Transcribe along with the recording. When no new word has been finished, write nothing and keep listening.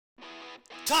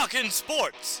Talkin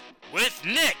Sports with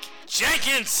Nick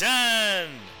Jenkinson.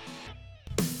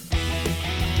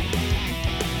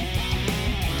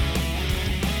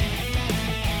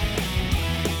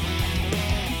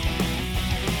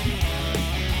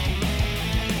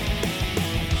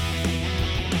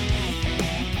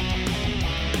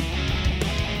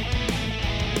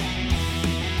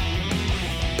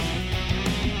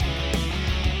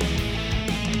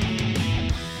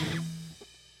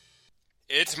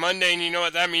 It's Monday, and you know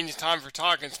what that means. It's time for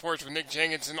Talkin Sports with Nick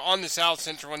Jenkinson on the South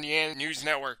Central Indiana News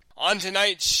Network. On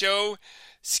tonight's show,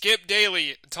 Skip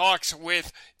Daly talks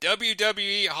with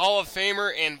WWE Hall of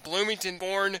Famer and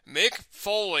Bloomington-born Mick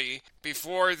Foley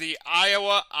before the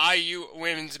Iowa IU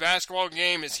women's basketball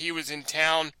game as he was in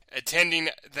town attending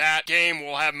that game.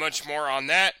 We'll have much more on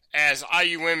that as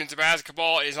IU women's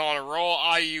basketball is on a roll.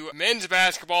 IU men's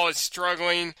basketball is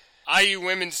struggling. IU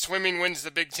women's swimming wins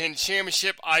the Big Ten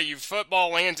Championship. IU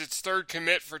football lands its third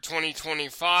commit for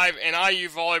 2025. And IU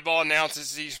volleyball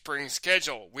announces the spring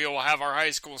schedule. We will have our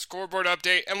high school scoreboard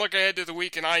update and look ahead to the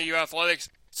week in IU athletics.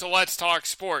 So let's talk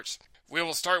sports. We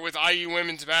will start with IU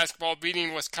women's basketball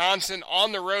beating Wisconsin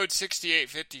on the road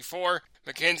 68-54.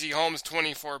 Mackenzie Holmes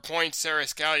 24 points, Sarah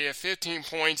Scalia 15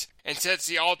 points, and sets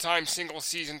the all-time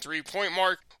single-season three-point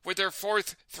mark with their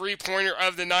fourth three-pointer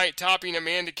of the night, topping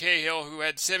Amanda Cahill, who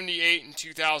had 78 in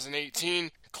 2018.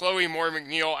 Chloe Moore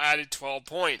McNeil added 12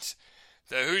 points.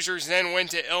 The Hoosiers then went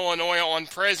to Illinois on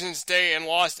President's Day and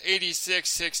lost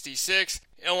 86-66.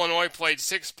 Illinois played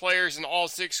 6 players and all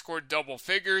 6 scored double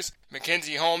figures.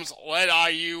 Mackenzie Holmes led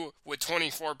IU with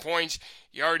 24 points.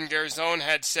 Yarden Garzone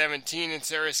had 17 and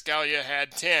Sarah Scalia had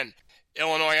 10.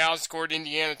 Illinois outscored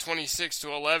Indiana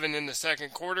 26-11 in the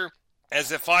second quarter as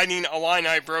the Fighting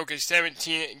Illini broke a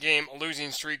 17-game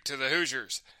losing streak to the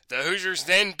Hoosiers. The Hoosiers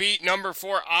then beat number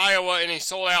 4 Iowa in a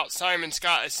sold-out Simon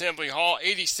Scott Assembly Hall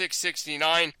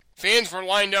 86-69. Fans were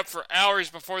lined up for hours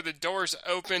before the doors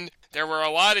opened. There were a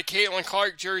lot of Caitlin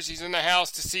Clark jerseys in the house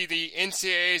to see the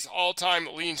NCAA's all-time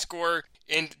leading scorer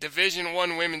in Division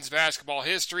I women's basketball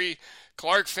history.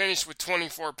 Clark finished with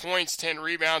 24 points, 10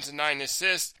 rebounds, and 9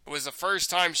 assists. It was the first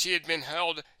time she had been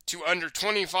held to under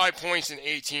 25 points in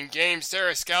 18 games.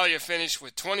 Sarah Scalia finished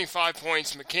with 25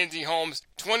 points, Mackenzie Holmes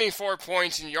 24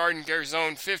 points, and Yarden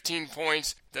Garzone 15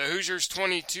 points. The Hoosiers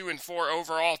 22-4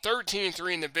 overall,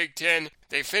 13-3 in the Big Ten.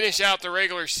 They finish out the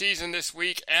regular season this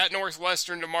week at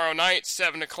Northwestern tomorrow night,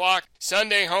 7 o'clock.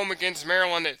 Sunday home against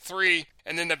Maryland at 3.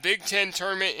 And then the Big Ten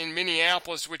tournament in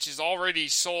Minneapolis, which is already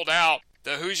sold out.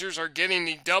 The Hoosiers are getting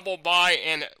the double bye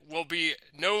and will be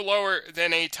no lower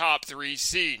than a top 3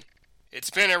 seed. It's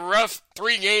been a rough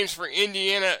 3 games for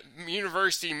Indiana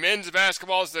University men's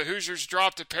basketball as the Hoosiers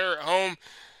dropped a pair at home,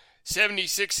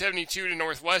 76-72 to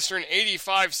Northwestern,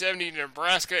 85-70 to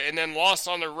Nebraska, and then lost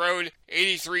on the road,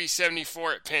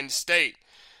 83-74 at Penn State.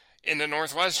 In the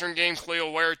Northwestern game,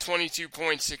 Khalil Ware 22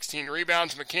 points, 16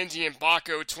 rebounds, McKenzie and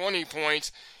Baco 20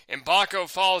 points, and Baco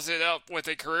follows it up with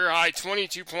a career-high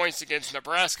 22 points against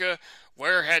Nebraska.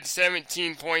 Ware had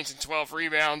 17 points and 12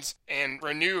 rebounds, and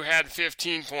Renew had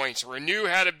 15 points. Renew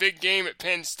had a big game at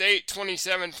Penn State,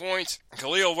 27 points.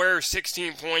 Khalil Ware,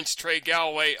 16 points. Trey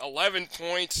Galloway, 11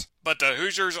 points. But the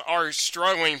Hoosiers are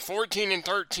struggling,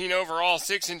 14-13 overall,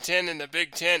 6-10 in the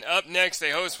Big Ten. Up next,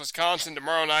 they host Wisconsin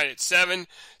tomorrow night at 7.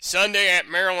 Sunday at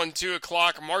Maryland, 2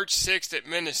 o'clock. March 6th at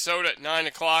Minnesota at 9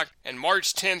 o'clock. And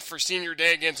March 10th for Senior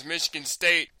Day against Michigan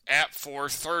State at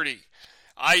 4:30.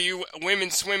 IU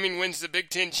women's swimming wins the Big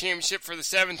Ten Championship for the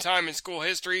 7th time in school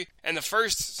history and the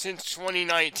first since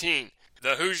 2019.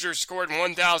 The Hoosiers scored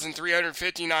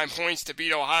 1,359 points to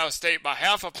beat Ohio State by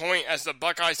half a point as the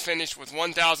Buckeyes finished with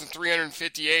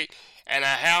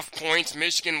 1,358.5 points.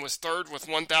 Michigan was third with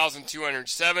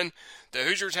 1,207. The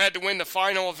Hoosiers had to win the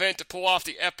final event to pull off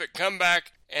the epic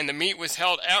comeback, and the meet was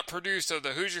held at Purdue, so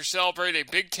the Hoosiers celebrate a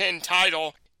Big Ten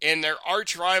title in their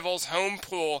arch-rivals' home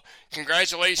pool.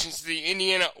 Congratulations to the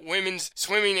Indiana women's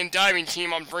swimming and diving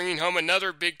team on bringing home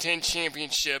another Big Ten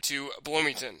championship to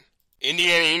Bloomington.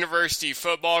 Indiana University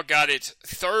football got its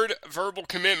third verbal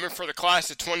commitment for the class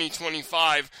of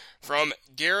 2025 from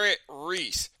Garrett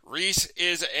Reese. Reese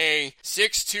is a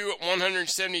 6'2",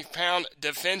 170-pound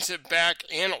defensive back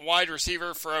and wide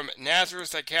receiver from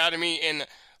Nazareth Academy in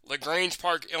LaGrange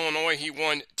Park, Illinois. He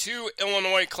won 2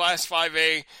 Illinois Class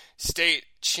 5A state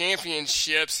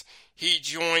championships. He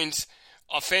joins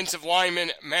offensive lineman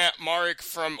Matt Marek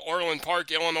from Orland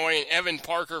Park, Illinois, and Evan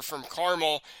Parker from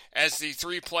Carmel as the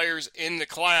 3 players in the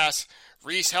class.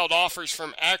 Reese held offers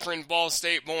from Akron, Ball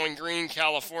State, Bowling Green,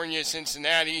 California,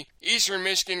 Cincinnati, Eastern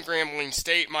Michigan, Grambling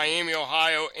State, Miami,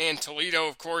 Ohio, and Toledo.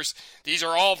 Of course, these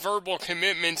are all verbal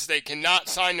commitments. They cannot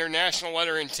sign their national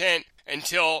letter of intent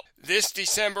until this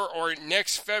December or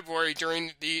next February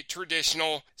during the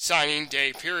traditional signing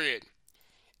day period.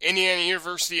 Indiana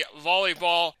University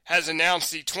Volleyball has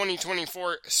announced the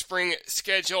 2024 spring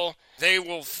schedule. They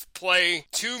will play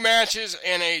 2 matches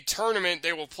and a tournament.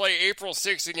 They will play April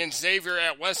 6th against Xavier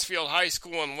at Westfield High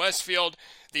School in Westfield,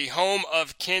 the home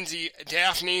of Kenzie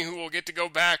Daphne, who will get to go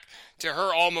back to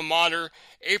her alma mater.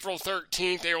 April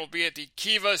 13th, they will be at the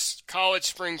Kiva College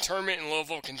Spring Tournament in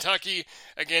Louisville, Kentucky,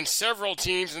 against several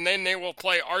teams, and then they will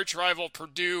play arch rival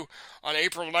Purdue on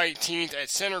April 19th at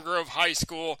Center Grove High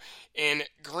School in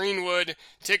Greenwood.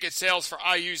 Ticket sales for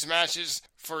IU's matches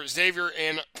for Xavier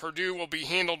and Purdue will be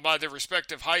handled by their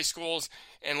respective high schools,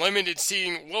 and limited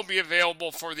seating will be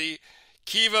available for the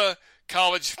Kiva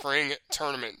College Spring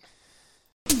Tournament.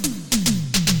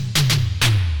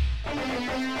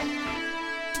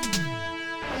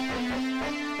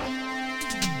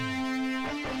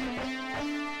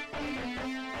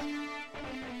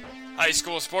 High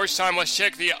school sports time. Let's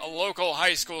check the local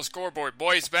high school scoreboard.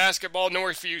 Boys basketball,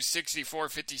 Northview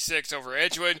 64-56 over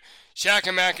Edgewood.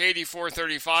 Shakamak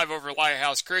 84-35 over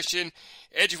Lighthouse Christian.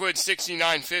 Edgewood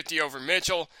 69-50 over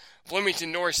Mitchell.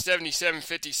 Bloomington North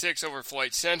 77-56 over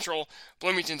Floyd Central.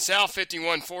 Bloomington South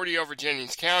 51-40 over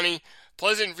Jennings County.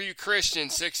 Pleasant View Christian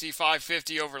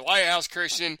 65-50 over Lighthouse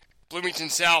Christian. Bloomington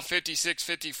South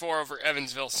 56-54 over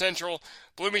Evansville Central.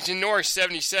 Bloomington North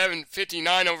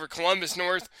 77-59 over Columbus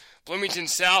North. Bloomington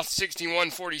South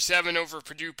 61-47 over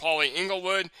Purdue Poly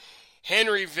Inglewood.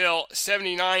 Henryville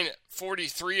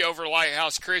 79-43 over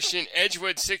Lighthouse Christian.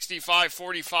 Edgewood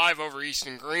 65-45 over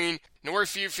Easton Green.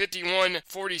 Northview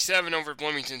 51-47 over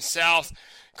Bloomington South.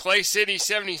 Clay City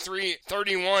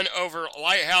 73-31 over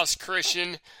Lighthouse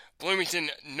Christian.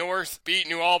 Bloomington North beat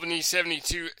New Albany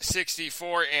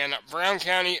 72-64, and Brown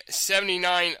County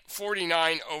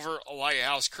 79-49 over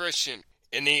Lighthouse Christian.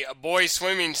 In the boys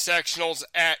swimming sectionals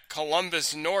at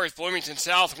Columbus North, Bloomington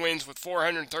South wins with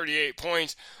 438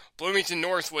 points. Bloomington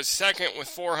North was second with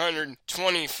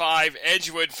 425.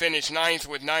 Edgewood finished ninth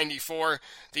with 94.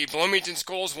 The Bloomington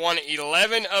schools won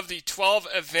 11 of the 12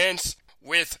 events,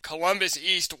 with Columbus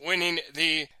East winning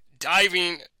the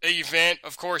diving event.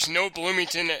 Of course, no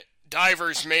Bloomington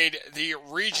divers made the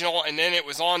regional, and then it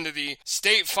was on to the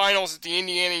state finals at the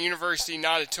Indiana University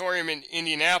Auditorium in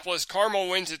Indianapolis. Carmel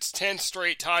wins its 10th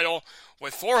straight title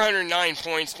with 409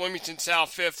 points. Bloomington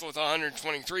South 5th with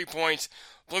 123 points.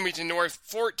 Bloomington North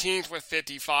 14th with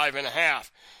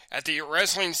 55.5. At the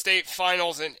Wrestling State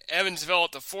Finals in Evansville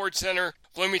at the Ford Center,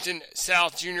 Bloomington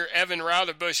South junior Evan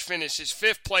Raudebush finishes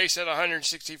 5th place at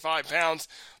 165 pounds.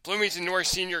 Bloomington North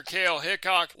senior Cale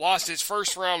Hickok lost his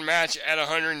first round match at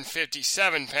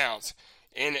 157 pounds.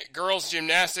 In girls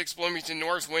gymnastics, Bloomington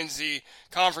North wins the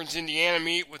Conference Indiana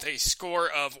meet with a score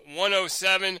of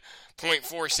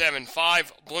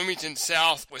 107.475. Bloomington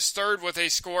South was third with a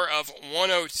score of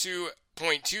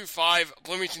 102.25.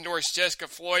 Bloomington North's Jessica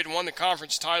Floyd won the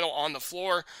conference title on the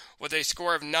floor with a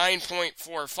score of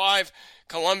 9.45.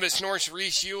 Columbus North's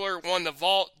Reese Euler won the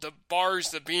vault, the bars,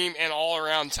 the beam, and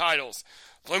all-around titles.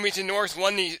 Bloomington North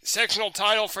won the sectional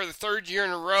title for the third year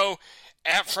in a row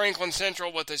at Franklin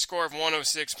Central with a score of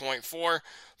 106.4.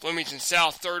 Bloomington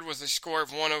South third with a score of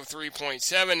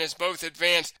 103.7 as both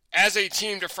advanced as a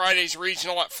team to Friday's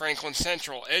regional at Franklin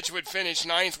Central. Edgewood finished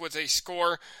ninth with a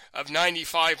score of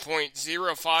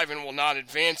 95.05 and will not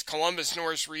advance. Columbus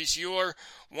North's Reese Euler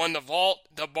won the vault,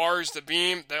 the bars, the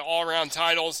beam, the all-around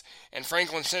titles, and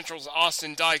Franklin Central's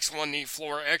Austin Dykes won the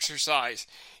floor exercise.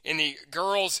 In the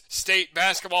girls' state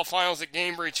basketball finals at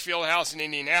Gamebridge Fieldhouse in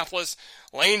Indianapolis,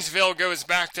 Lanesville goes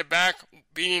back-to-back,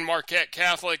 beating Marquette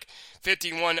Catholic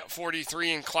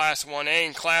 51-43 in Class 1A.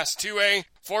 In Class 2A,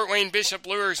 Fort Wayne Bishop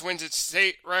Luers wins its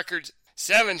state record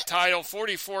 7th title,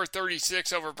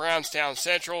 44-36 over Brownstown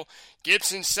Central.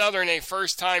 Gibson Southern, a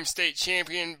first-time state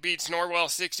champion, beats Norwell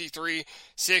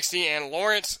 63-60, and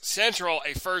Lawrence Central,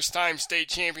 a first-time state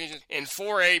champion in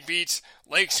 4A, beats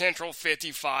Lake Central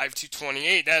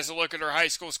 55-28. That's a look at our high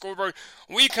school scoreboard.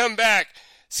 We come back.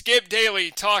 Skip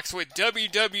Daly talks with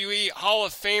WWE Hall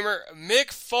of Famer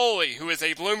Mick Foley, who is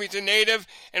a Bloomington native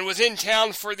and was in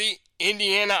town for the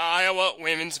Indiana-Iowa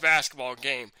women's basketball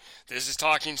game. This is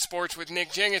Talking Sports with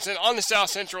Nick Jenkinson on the South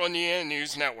Central Indiana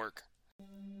News Network.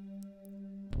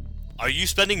 Are you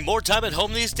spending more time at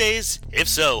home these days? If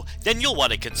so, then you'll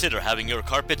want to consider having your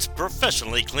carpets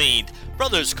professionally cleaned.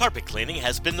 Brothers Carpet Cleaning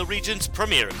has been the region's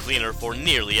premier cleaner for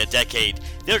nearly a decade.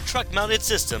 Their truck-mounted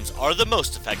systems are the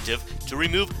most effective to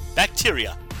remove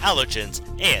bacteria, allergens,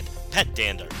 and pet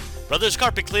dander. Brothers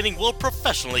Carpet Cleaning will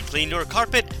professionally clean your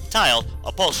carpet, tile,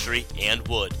 upholstery, and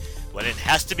wood. When it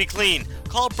has to be clean,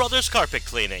 call Brothers Carpet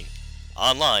Cleaning.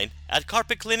 Online at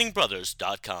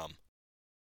carpetcleaningbrothers.com.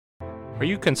 Are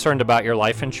you concerned about your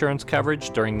life insurance coverage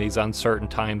during these uncertain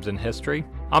times in history?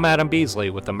 I'm Adam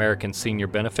Beasley with American Senior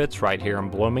Benefits right here in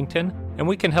Bloomington, and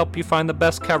we can help you find the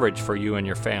best coverage for you and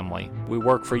your family. We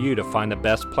work for you to find the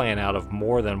best plan out of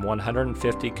more than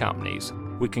 150 companies.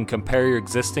 We can compare your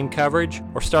existing coverage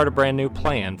or start a brand new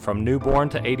plan. From newborn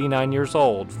to 89 years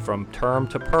old, from term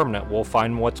to permanent, we'll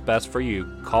find what's best for you.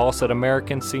 Call us at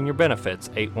American Senior Benefits,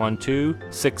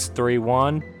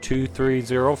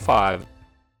 812-631-2305.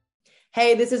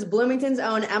 Hey, this is Bloomington's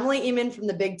own Emily Eman from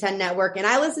the Big Ten Network, and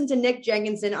I listen to Nick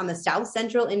Jenkinson on the South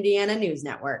Central Indiana News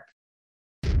Network.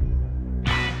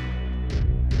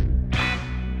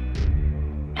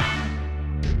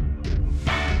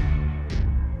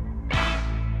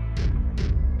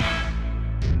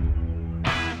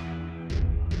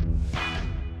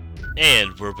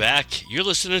 And we're back. You're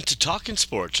listening to Talkin'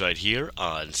 Sports right here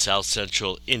on South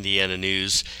Central Indiana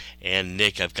News. And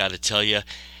Nick, I've got to tell you,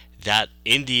 that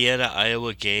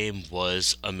Indiana-Iowa game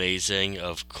was amazing.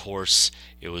 Of course,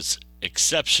 it was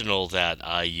exceptional that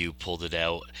IU pulled it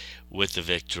out with the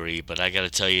victory. But I got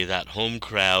to tell you, that home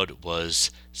crowd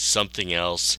was something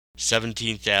else.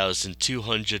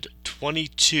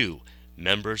 17,222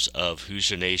 members of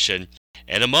Hoosier Nation.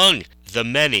 And among the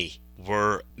many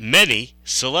were many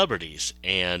celebrities.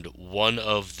 And one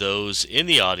of those in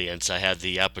the audience I had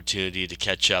the opportunity to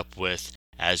catch up with,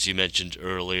 as you mentioned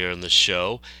earlier in the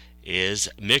show, is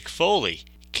Mick Foley,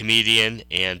 comedian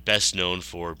and best known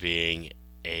for being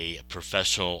a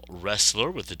professional wrestler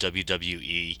with the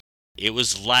WWE. It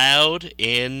was loud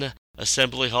in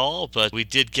Assembly Hall, but we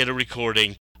did get a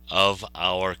recording of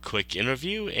our quick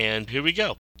interview, and here we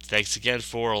go. Thanks again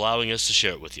for allowing us to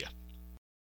share it with you.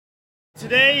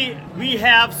 Today we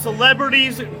have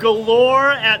celebrities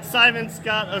galore at Simon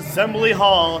Scott Assembly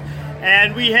Hall,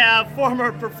 and we have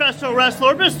former professional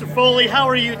wrestler Mr. Foley. How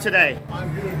are you today?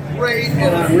 I'm doing great,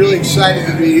 and I'm really excited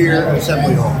to be here at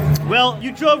Assembly Hall. Well,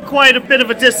 you drove quite a bit of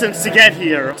a distance to get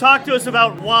here. Talk to us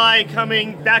about why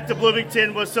coming back to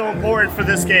Bloomington was so important for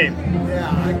this game. Yeah,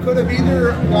 I could have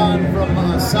either gone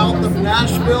from south of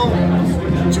Nashville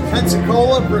to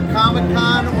Pensacola for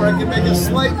Comic-Con, or I could make a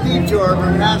slight detour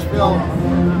from Nashville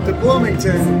to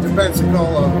Bloomington to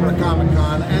Pensacola for a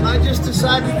Comic-Con, and I just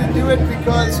decided to do it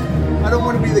because I don't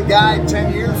want to be the guy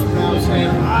 10 years from now saying,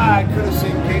 I could have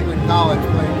seen Caitlin College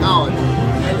playing college.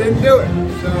 I didn't do it.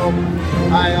 So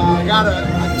I got a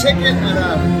ticket at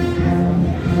a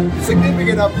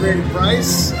significant upgraded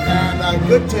price and a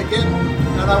good ticket,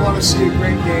 and I want to see a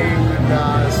great game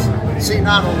and see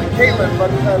not only Caitlin,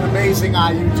 but an amazing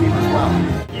IU team as well.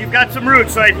 You've got some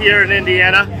roots right here in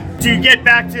Indiana. Do you get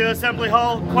back to Assembly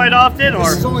Hall quite often?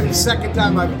 This is only the second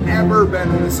time I've ever been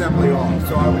in Assembly Hall.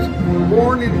 So I was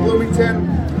born in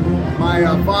Bloomington. My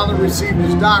father received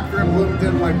his doctorate in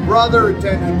Bloomington. My brother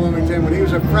attended Bloomington. When he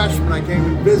was a freshman, I came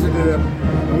and visited him,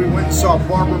 and we went and saw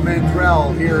Barbara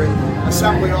Mandrell here in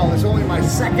Assembly Hall. It's only my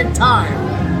second time,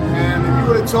 and if you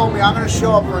would have told me I'm going to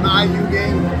show up for an IU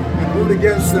game and root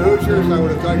against the Hoosiers, I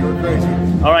would have thought you were crazy.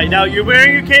 All right, now you're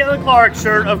wearing your Caitlin Clark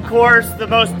shirt, of course, the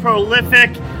most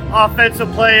prolific offensive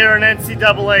player in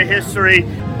NCAA history.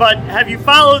 But have you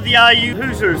followed the IU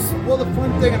Hoosiers? Well, the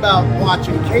fun thing about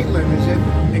watching Caitlin is it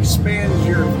expands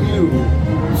your view,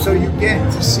 so you get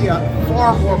to see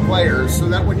far more players, so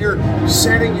that when you're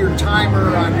setting your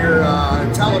timer on your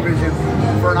television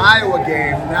for an Iowa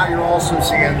game, now you're also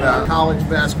seeing the college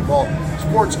basketball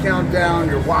sports countdown,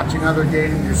 you're watching other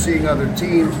games, you're seeing other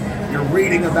teams, you're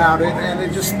reading about it, and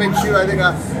it just makes you, I think,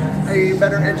 a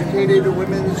better educated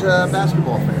women's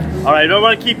basketball fan. All right, I don't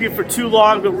want to keep you for too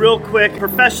long, but real quick,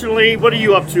 professionally, what are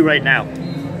you up to right now?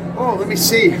 Oh, let me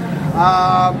see.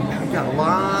 I've got a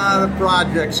lot of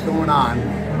projects going on.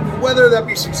 Whether that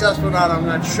be successful or not, I'm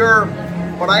not sure.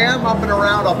 But I am up and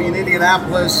around. I'll be in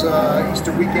Indianapolis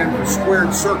Easter weekend for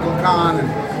Squared Circle Con. And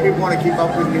if people want to keep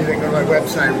up with me, they go to my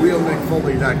website,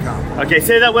 realmickfoley.com. Okay,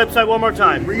 say that website one more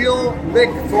time.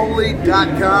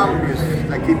 realmickfoley.com, because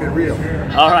I keep it real.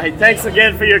 All right, thanks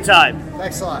again for your time.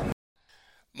 Thanks a lot.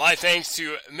 My thanks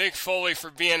to Mick Foley for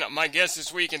being my guest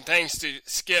this week, and thanks to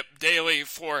Skip Daly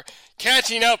for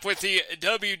catching up with the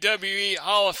WWE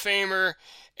Hall of Famer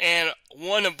and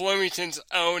one of Bloomington's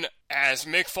own, as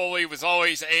Mick Foley was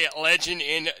always a legend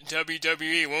in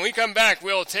WWE. When we come back,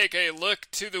 we'll take a look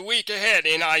to the week ahead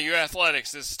in IU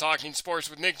athletics. This is Talking Sports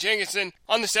with Nick Jenkinson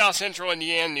on the South Central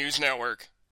Indiana News Network.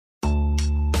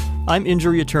 I'm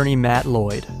injury attorney Matt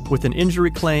Lloyd. With an injury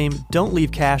claim, don't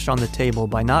leave cash on the table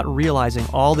by not realizing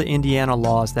all the Indiana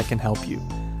laws that can help you.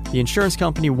 The insurance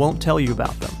company won't tell you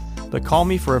about them, but call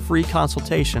me for a free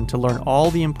consultation to learn all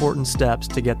the important steps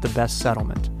to get the best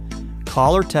settlement.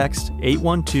 call or text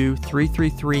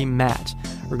 812-333-MATT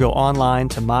or go online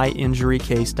to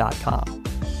myinjurycase.com.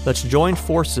 Let's join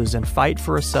forces and fight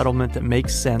for a settlement that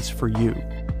makes sense for you.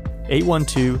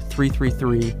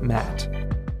 812-333-MATT.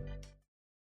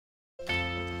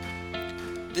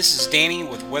 This is Danny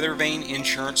with Weathervane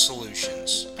Insurance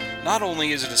Solutions. Not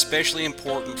only is it especially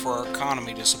important for our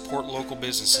economy to support local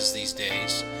businesses these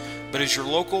days, but as your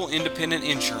local independent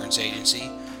insurance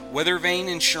agency, Weathervane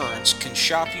Insurance can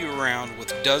shop you around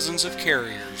with dozens of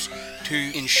carriers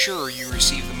to ensure you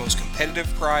receive the most competitive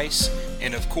price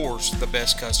and, of course, the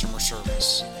best customer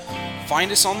service. Find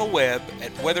us on the web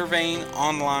at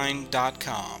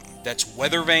weathervaneonline.com. That's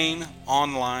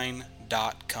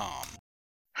weathervaneonline.com.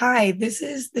 Hi, this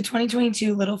is the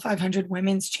 2022 Little 500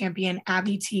 Women's Champion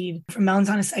Abby Teed from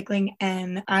Melanzana Cycling,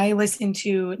 and I listen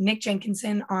to Nick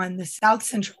Jenkinson on the South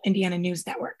Central Indiana News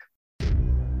Network.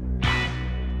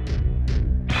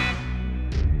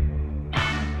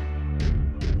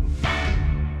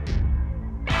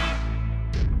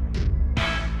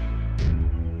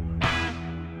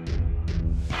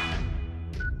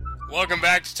 Welcome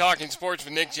back to Talking Sports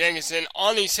with Nick Jenkinson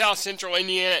on the South Central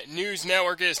Indiana News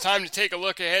Network. It is time to take a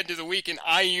look ahead to the week in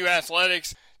IU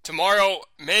athletics. Tomorrow,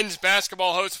 men's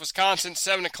basketball hosts Wisconsin,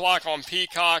 7 o'clock on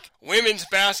Peacock. Women's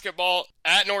basketball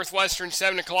at Northwestern,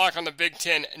 7 o'clock on the Big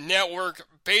Ten Network.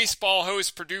 Baseball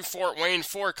hosts Purdue Fort Wayne,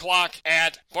 4 o'clock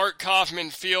at Bart Kaufman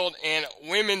Field. And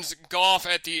women's golf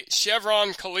at the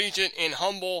Chevron Collegiate in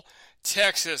Humble,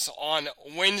 Texas on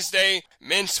Wednesday.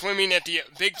 Men's swimming at the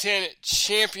Big Ten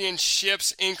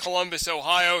Championships in Columbus,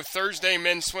 Ohio. Thursday,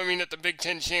 men's swimming at the Big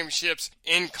Ten Championships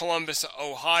in Columbus,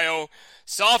 Ohio.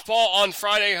 Softball on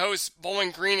Friday hosts Bowling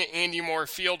Green at Andy Moore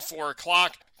Field, 4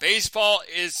 o'clock. Baseball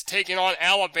is taking on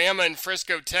Alabama in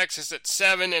Frisco, Texas at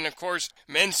 7. And, of course,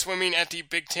 men's swimming at the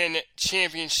Big Ten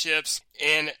Championships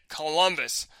in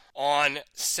Columbus. On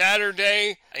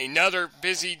Saturday, another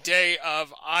busy day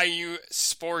of IU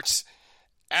sports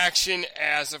action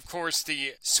as, of course,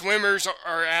 the swimmers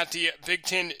are at the Big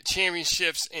Ten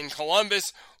Championships in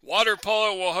Columbus. Water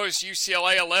polo will host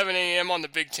UCLA 11 a.m. on the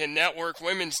Big Ten Network.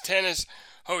 Women's tennis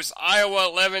hosts Iowa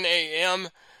 11 a.m.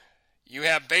 You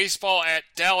have baseball at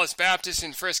Dallas Baptist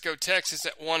in Frisco, Texas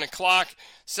at 1 o'clock.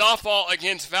 Softball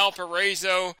against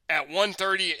Valparaiso at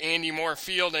 1:30 at Andy Moore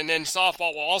Field. And then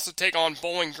softball will also take on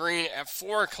Bowling Green at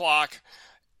 4 o'clock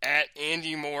at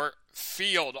Andy Moore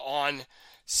Field. On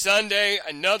Sunday,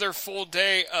 another full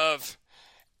day of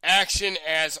action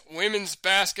as women's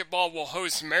basketball will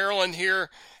host Maryland here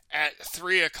at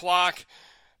 3 o'clock.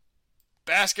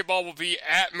 Basketball will be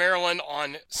at Maryland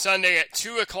on Sunday at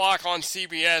 2 o'clock on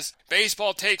CBS.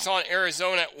 Baseball takes on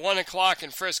Arizona at 1 o'clock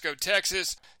in Frisco,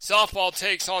 Texas. Softball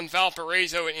takes on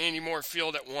Valparaiso at Andy Moore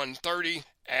Field at 1:30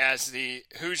 as the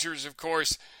Hoosiers, of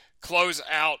course, close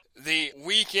out the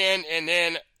weekend. And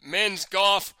then men's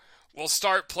golf will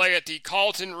start play at the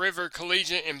Carlton River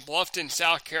Collegiate in Bluffton,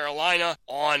 South Carolina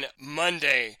on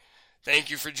Monday.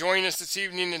 Thank you for joining us this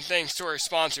evening, and thanks to our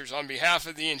sponsors. On behalf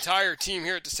of the entire team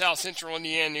here at the South Central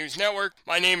Indiana News Network,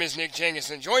 my name is Nick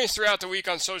Jenkinson. Join us throughout the week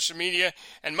on social media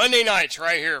and Monday nights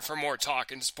right here for more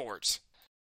Talkin' Sports.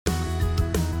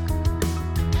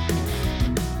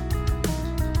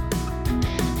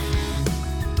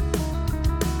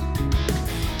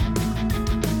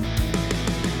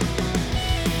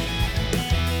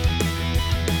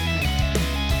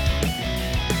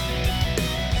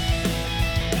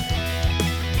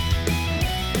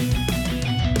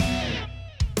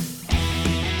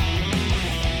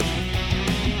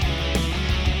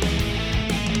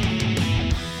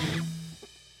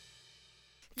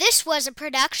 This was a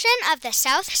production of the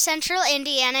South Central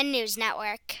Indiana News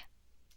Network.